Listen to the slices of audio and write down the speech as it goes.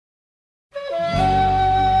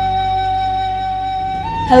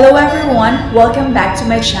Hello everyone, welcome back to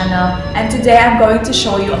my channel, and today I'm going to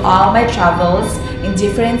show you all my travels in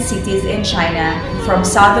different cities in China, from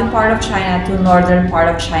southern part of China to northern part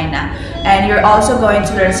of China. And you're also going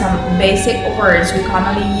to learn some basic words we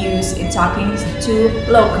commonly use in talking to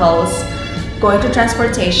locals, going to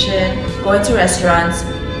transportation, going to restaurants.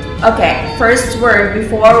 Okay, first word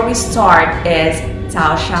before we start is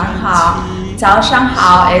早上好. 早上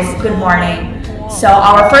好 is good morning. So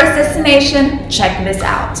our first destination, check this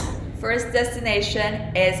out. First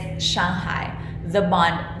destination is Shanghai, the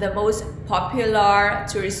Bund, the most popular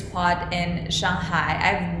tourist spot in Shanghai.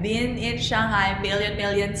 I've been in Shanghai a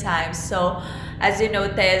million times. So as you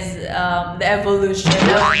notice, the evolution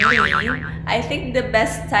of me. I think the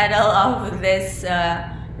best title of this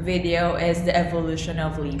video is the evolution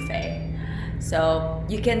of Li Fei. So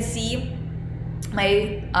you can see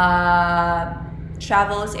my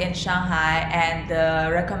travels in Shanghai and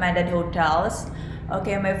the recommended hotels.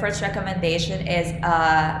 Okay, my first recommendation is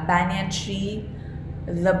Banyan Tree,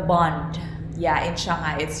 the Bund. Yeah, in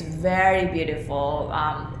Shanghai, it's very beautiful.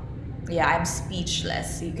 Yeah, I'm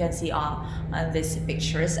speechless. You can see on these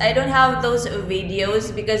pictures. I don't have those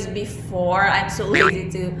videos because before I'm so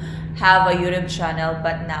lazy to have a YouTube channel,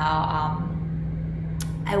 but now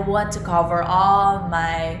I want to cover all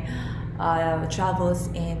my travels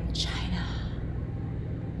in China.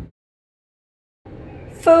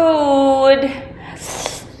 Food.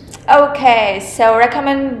 Okay, so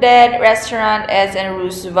recommended restaurant is in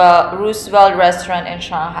Roosevelt Restaurant in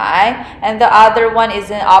Shanghai, and the other one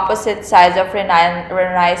is in opposite sides of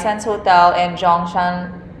Renaissance Hotel in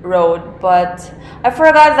Zhongshan Road, but I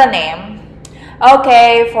forgot the name.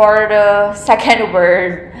 Okay, for the second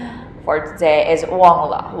word for today is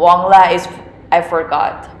Wangla. Wangla is I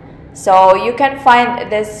forgot. So you can find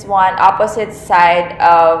this one opposite side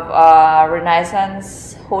of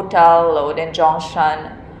Renaissance Hotel Road in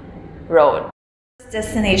Zhongshan Road.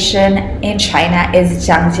 Destination in China is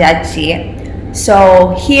Zhangjiajie.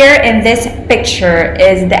 So here in this picture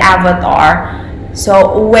is the Avatar.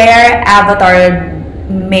 So where Avatar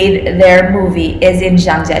made their movie is in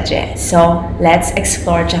Zhangjiajie. So let's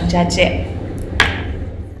explore Zhangjiajie.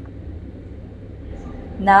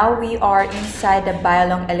 Now we are inside the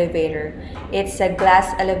Bailong elevator. It's a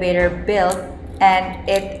glass elevator built, and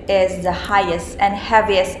it is the highest and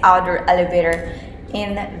heaviest outdoor elevator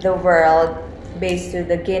in the world based to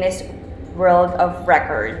the Guinness World of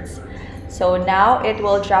Records. So now it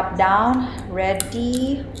will drop down.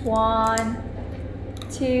 Ready? 1,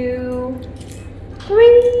 2,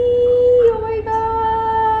 3. Oh my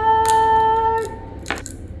god!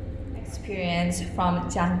 Experience from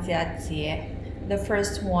Zhangjiajie. The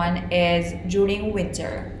first one is during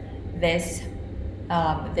winter, this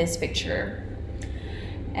picture,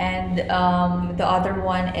 and the other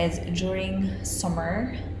one is during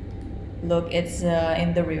summer. Look, it's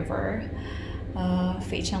in the river,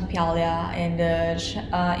 Feichang Pialia. In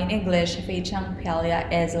English, Feichang Pialia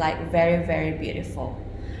is like very beautiful.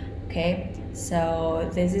 Okay, so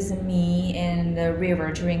this is me in the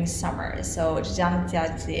river during summer. So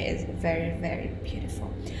Zhangjiajie is very beautiful.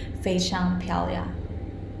 Feichang Pialia.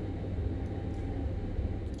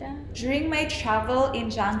 During my travel in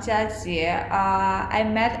Zhangjiajie, I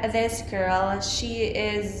met this girl. She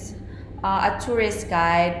is a tourist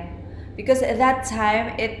guide, because at that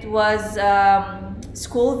time it was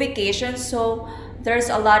school vacation, so there's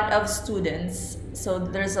a lot of students. So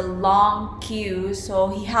there's a long queue. So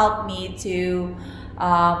he helped me to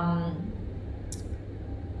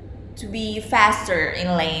be faster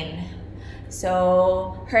in lane.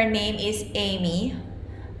 So her name is Amy.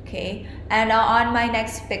 Okay, and on my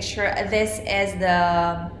next picture, this is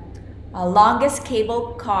the longest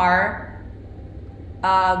cable car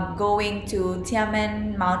going to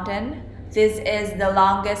Tianmen Mountain. This is the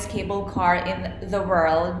longest cable car in the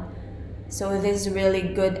world. So this is really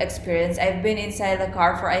good experience. I've been inside the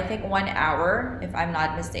car for I think 1 hour, if I'm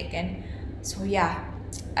not mistaken. So yeah,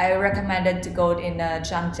 I recommended to go in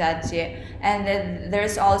Zhangjiajie. And then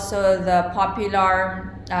there's also the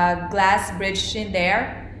popular glass bridge in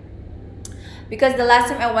there. Because the last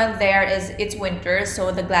time I went there it's winter, so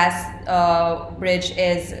the glass bridge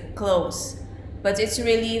is closed. But it's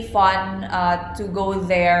really fun to go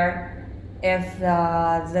there if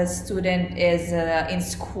the student is in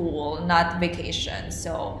school, not vacation.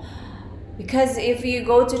 So because if you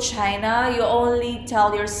go to China, you only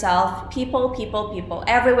tell yourself people.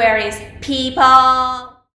 Everywhere is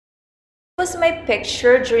people. This was my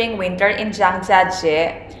picture during winter in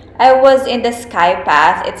Zhangjiajie. I was in the Sky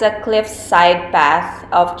Path. It's a cliffside path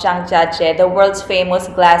of Zhangjiajie, the world's famous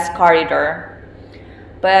glass corridor.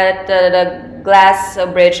 but the glass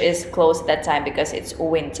bridge is closed that time because it's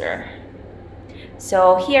winter.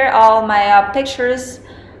 So here are all my pictures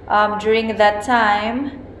during that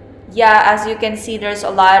time. Yeah, as you can see, there's a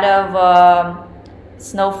lot of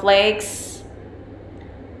snowflakes,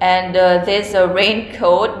 and this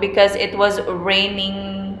raincoat because it was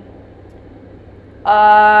raining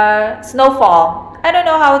snowfall. I don't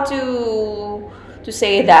know how to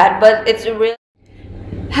say that, but it's really.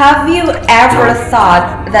 Have you ever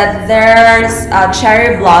thought that there's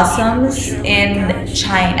cherry blossoms in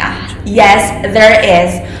China? Yes, there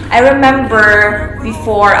is. I remember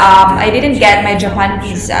before I didn't get my Japan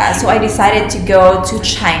visa, so I decided to go to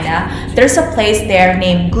China. There's a place there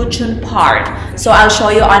named Guchun Park. So I'll show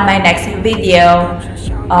you on my next video.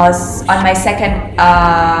 On my second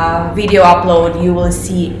video upload, you will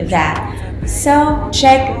see that. So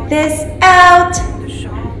check this out.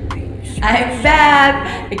 I'm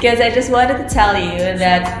back because I just wanted to tell you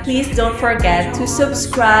that please don't forget to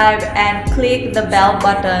subscribe and click the bell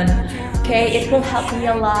button. Okay, it will help me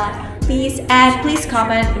a lot. Please, and please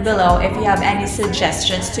comment below if you have any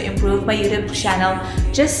suggestions to improve my YouTube channel.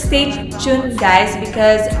 Just stay tuned, guys,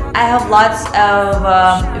 because I have lots of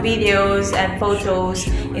videos and photos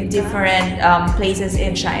in different places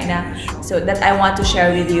in China, so that I want to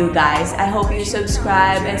share with you guys. I hope you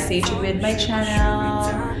subscribe and stay tuned with my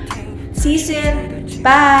channel. See you soon.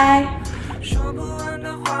 Bye.